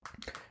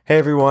Hey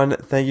everyone,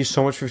 thank you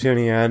so much for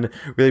tuning in.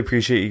 Really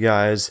appreciate you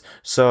guys.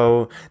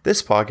 So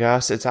this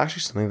podcast, it's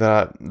actually something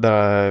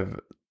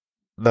that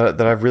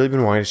I've really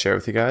been wanting to share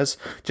with you guys.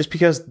 Just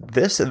because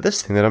this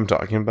thing that I'm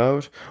talking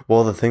about,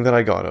 well, the thing that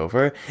I got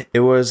over,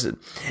 it was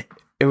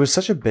it was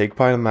such a big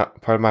part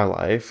of my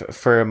life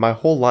for my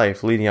whole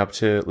life leading up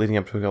to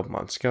a couple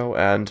months ago,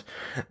 and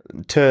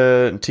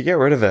to get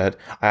rid of it,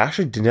 I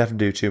actually didn't have to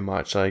do too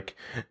much. Like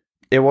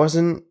it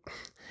wasn't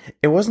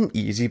it wasn't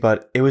easy,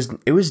 but it was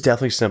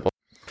definitely simple.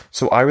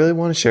 So I really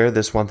want to share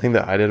this one thing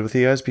that I did with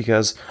you guys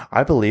because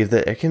I believe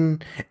that it can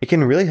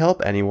really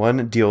help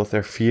anyone deal with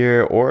their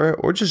fear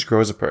or just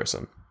grow as a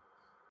person.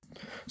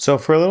 So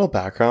for a little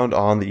background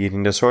on the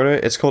eating disorder,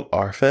 it's called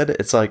ARFID.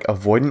 It's like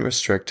avoidant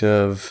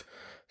restrictive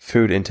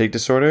food intake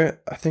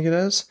disorder, I think it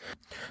is.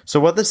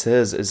 So what this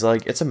is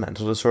like it's a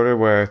mental disorder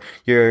where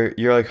you're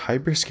like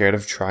hyper scared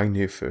of trying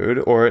new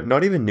food, or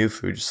not even new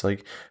food, just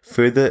like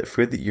food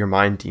that your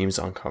mind deems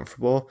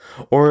uncomfortable,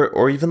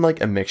 or even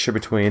like a mixture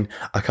between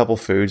a couple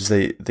foods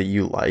that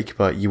you like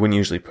but you wouldn't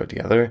usually put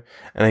together.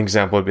 An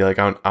example would be like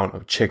I don't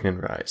know, chicken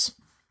and rice.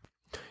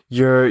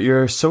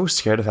 You're so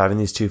scared of having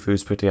these two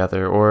foods put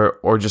together,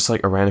 or just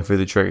like a random food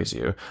that triggers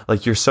you.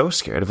 Like you're so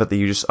scared of it that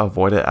you just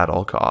avoid it at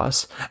all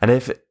costs. And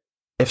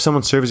if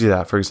someone serves you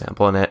that, for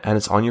example, and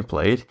it's on your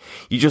plate,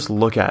 you just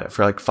look at it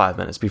for like 5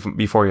 minutes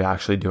before you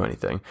actually do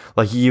anything.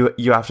 Like you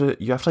have to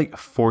like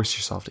force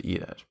yourself to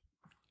eat it.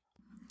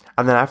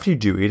 And then after you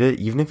do eat it,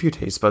 even if your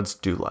taste buds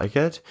do like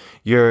it,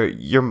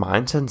 your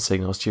mind sends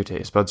signals to your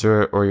taste buds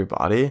or your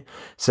body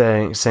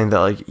saying that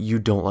like you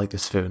don't like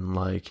this food, and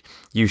like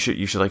you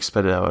should like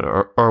spit it out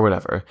or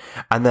whatever.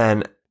 And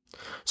then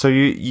so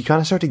you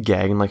kind of start to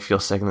gag and like feel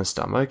sick in the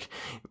stomach,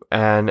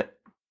 and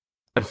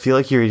feel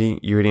like you're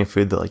eating a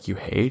food that like you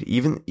hate,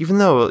 even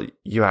though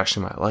you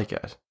actually might like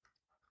it.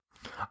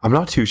 I'm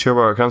not too sure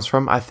where it comes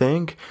from. I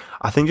think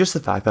just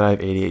the fact that I have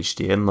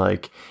ADHD, and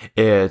like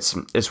it's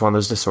one of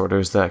those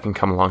disorders that can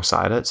come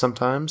alongside it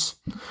sometimes.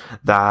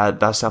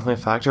 That's definitely a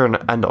factor,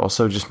 and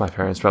also just my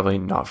parents probably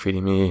not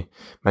feeding me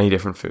many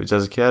different foods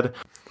as a kid.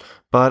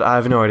 But I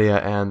have no idea,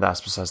 and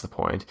that's besides the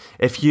point.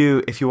 If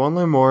you want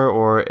to learn more,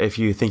 or if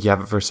you think you have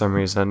it for some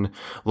reason,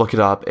 look it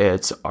up.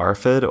 It's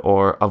ARFID,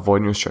 or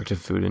Avoidant Restrictive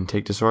Food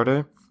Intake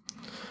Disorder.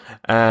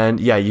 And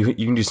yeah, you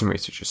can do some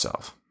research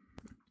yourself.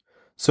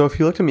 So if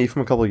you looked at me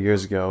from a couple of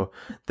years ago,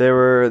 there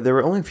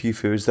were only a few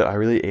foods that I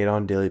really ate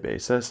on a daily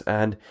basis,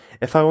 and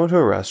if I went to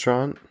a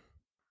restaurant,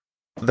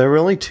 there were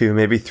only two,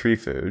 maybe three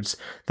foods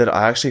that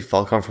I actually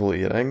felt comfortable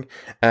eating,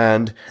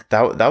 and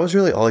that was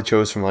really all I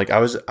chose from. Like I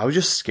was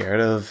just scared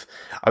of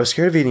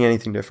eating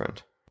anything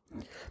different.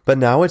 But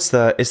now it's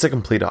the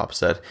complete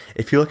opposite.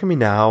 If you look at me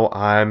now,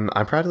 I'm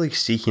practically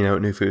seeking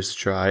out new foods to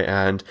try,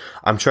 and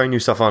I'm trying new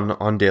stuff on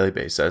a daily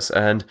basis.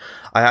 And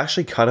I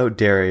actually cut out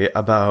dairy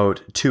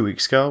about 2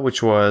 weeks ago,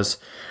 which was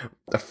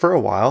for a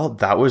while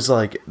that was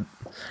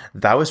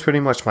pretty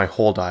much my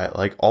whole diet.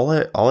 Like all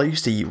I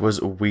used to eat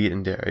was wheat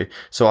and dairy.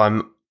 So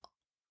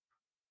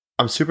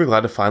I'm super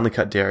glad to finally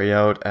cut dairy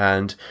out,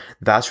 and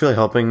that's really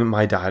helping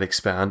my diet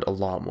expand a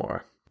lot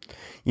more.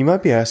 You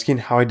might be asking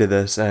how I did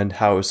this and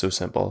how it was so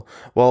simple.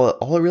 Well,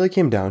 all it really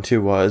came down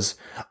to was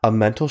a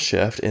mental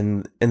shift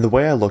in the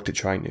way I looked at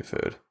trying new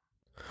food.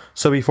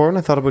 So before, when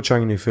I thought about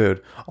trying new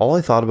food, all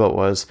I thought about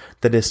was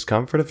the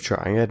discomfort of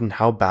trying it and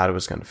how bad it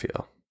was going to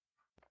feel.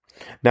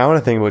 Now when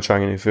I think about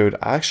trying a new food,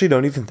 I actually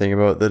don't even think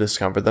about the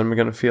discomfort that I'm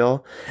going to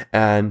feel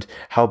and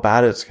how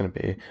bad it's going to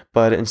be.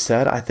 But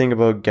instead, I think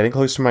about getting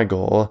close to my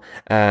goal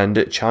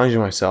and challenging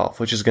myself,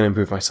 which is going to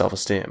improve my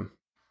self-esteem.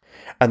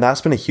 And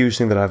that's been a huge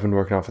thing that I've been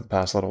working on for the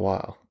past little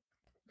while.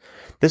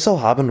 This all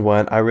happened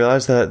when I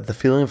realized that the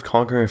feeling of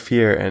conquering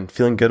fear and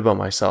feeling good about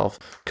myself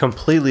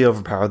completely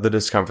overpowered the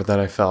discomfort that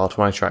I felt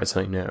when I tried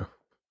something new.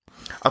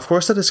 Of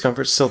course, the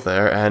discomfort's still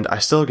there, and I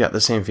still get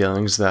the same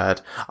feelings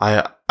that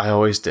I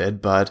always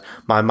did, but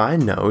my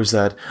mind knows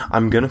that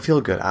I'm going to feel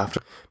good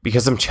after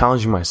because I'm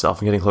challenging myself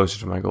and getting closer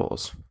to my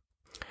goals.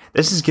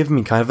 This has given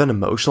me kind of an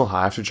emotional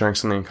high after trying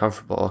something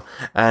uncomfortable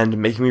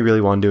and making me really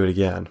want to do it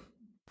again.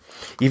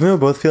 Even though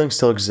both feelings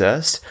still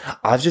exist,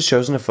 I've just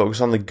chosen to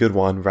focus on the good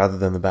one rather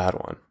than the bad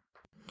one.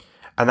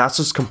 And that's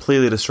just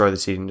completely destroyed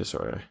this eating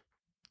disorder.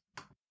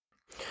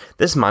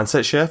 This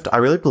mindset shift, I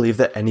really believe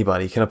that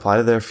anybody can apply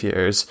to their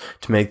fears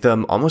to make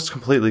them almost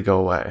completely go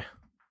away.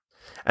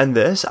 And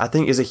this, I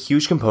think, is a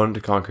huge component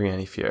to conquering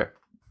any fear.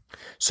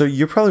 So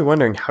you're probably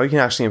wondering how you can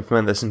actually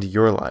implement this into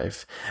your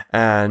life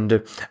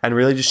and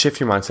really just shift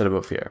your mindset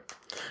about fear.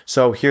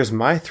 So here's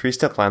my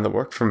 3-step plan that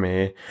worked for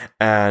me,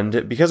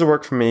 and because it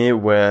worked for me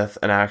with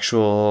an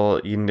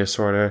actual eating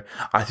disorder,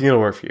 I think it'll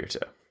work for you too.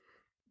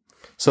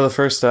 So the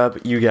first step,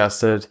 you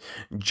guessed it,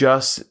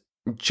 just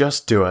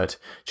do it.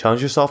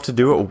 Challenge yourself to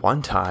do it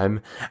one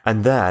time,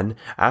 and then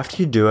after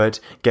you do it,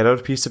 get out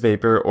a piece of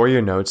paper or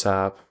your notes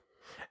app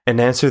and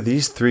answer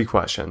these 3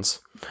 questions.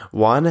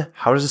 1,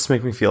 how does this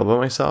make me feel about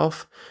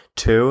myself?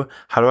 2,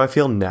 how do I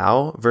feel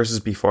now versus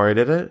before I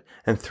did it?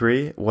 And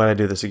 3, would I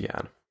do this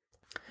again?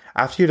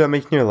 After you're done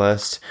making your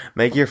list,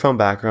 make your phone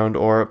background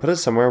or put it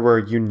somewhere where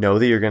you know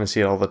that you're going to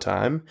see it all the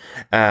time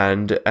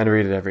and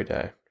read it every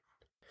day.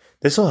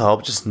 This will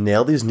help just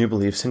nail these new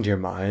beliefs into your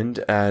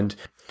mind, and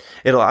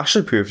it'll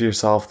actually prove to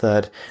yourself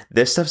that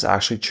this stuff's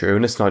actually true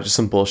and it's not just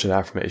some bullshit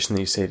affirmation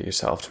that you say to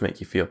yourself to make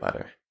you feel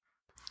better.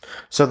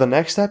 So the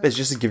next step is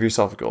just to give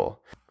yourself a goal.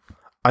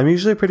 I'm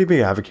usually a pretty big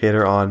advocate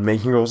on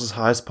making goals as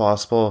high as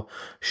possible,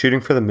 shooting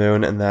for the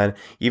moon, and then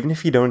even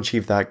if you don't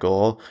achieve that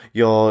goal,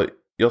 you'll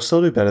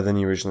still do better than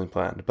you originally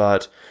planned.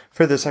 But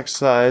for this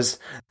exercise,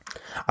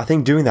 I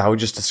think doing that would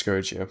just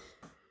discourage you.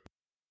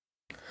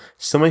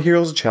 Still make your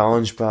goals a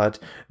challenge, but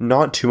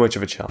not too much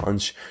of a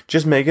challenge.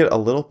 Just make it a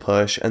little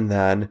push, and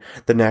then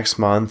the next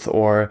month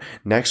or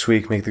next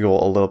week, make the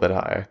goal a little bit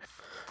higher.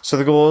 So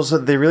the goals,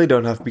 they really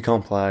don't have to be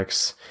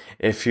complex.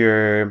 If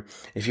you're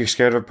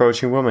scared of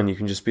approaching a woman, you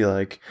can just be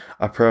like,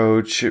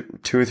 approach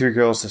 2 or 3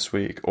 girls this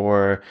week,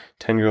 or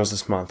 10 girls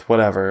this month,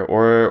 whatever.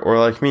 Or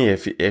like me,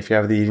 if you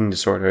have the eating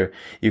disorder,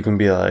 you can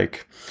be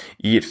like,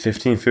 eat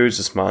 15 foods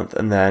this month,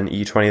 and then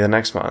eat 20 the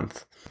next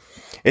month.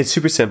 It's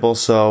super simple,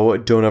 so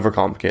don't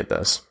overcomplicate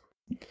this.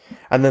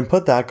 And then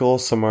put that goal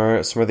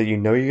somewhere that you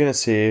know you're going to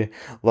see,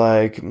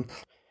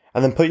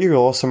 and then put your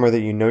goal somewhere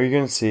that you know you're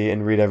going to see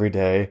and read every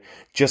day,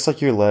 just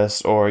like your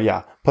list, or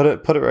put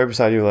it right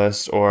beside your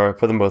list, or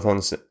put them both on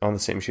the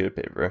same sheet of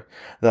paper.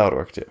 That would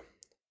work too.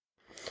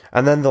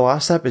 And then the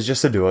last step is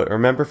just to do it.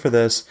 Remember, for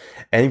this,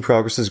 any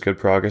progress is good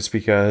progress,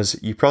 because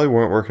you probably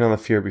weren't working on the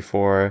fear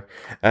before,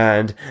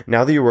 and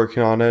now that you're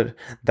working on it,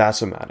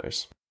 that's what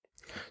matters.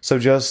 So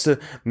just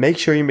make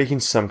sure you're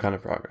making some kind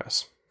of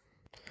progress.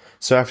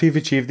 So after you've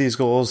achieved these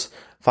goals,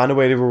 find a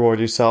way to reward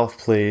yourself,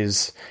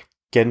 please.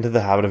 Get into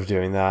the habit of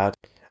doing that.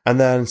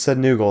 And then set a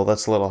new goal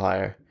that's a little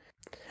higher.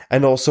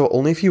 And also,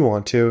 only if you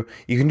want to,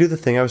 you can do the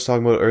thing I was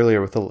talking about earlier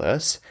with the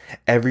list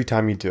every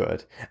time you do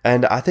it.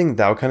 And I think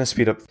that will kind of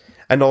speed up.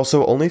 And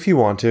also, only if you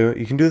want to,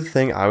 you can do the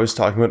thing I was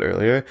talking about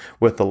earlier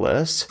with the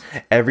list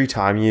every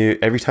time you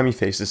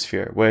face this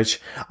fear,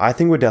 which I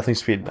think would definitely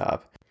speed it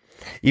up.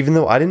 Even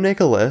though I didn't make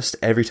a list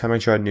every time I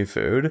tried new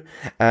food,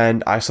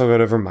 and I still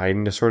got over my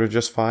eating disorder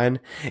just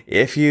fine,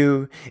 if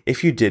you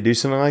did do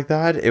something like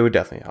that, it would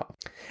definitely help.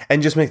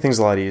 And just make things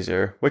a lot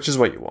easier, which is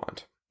what you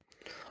want.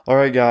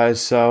 Alright guys,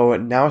 so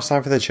now it's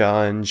time for the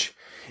challenge.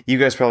 You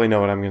guys probably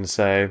know what I'm going to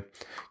say.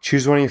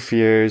 Choose one of your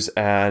fears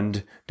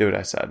and do what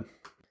I said.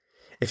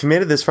 If you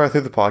made it this far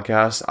through the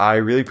podcast, I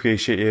really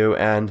appreciate you,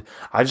 and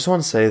I just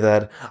want to say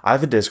that I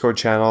have a Discord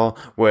channel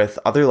with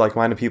other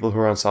like-minded people who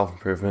are on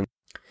self-improvement.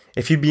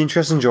 If you'd be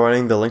interested in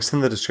joining, the link's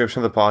in the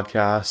description of the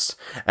podcast,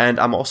 and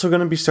I'm also going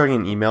to be starting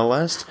an email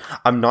list.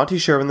 I'm not too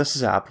sure when this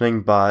is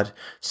happening, but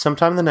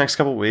sometime in the next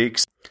couple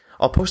weeks,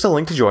 I'll post a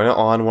link to join it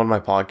on one of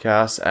my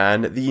podcasts,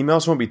 and the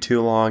emails won't be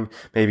too long,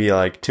 maybe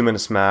like 2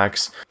 minutes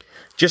max.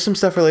 Just some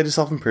stuff related to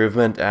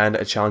self-improvement and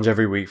a challenge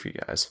every week for you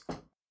guys.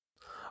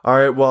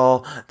 Alright,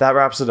 well, that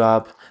wraps it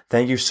up.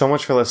 Thank you so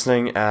much for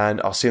listening,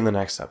 and I'll see you in the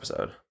next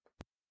episode.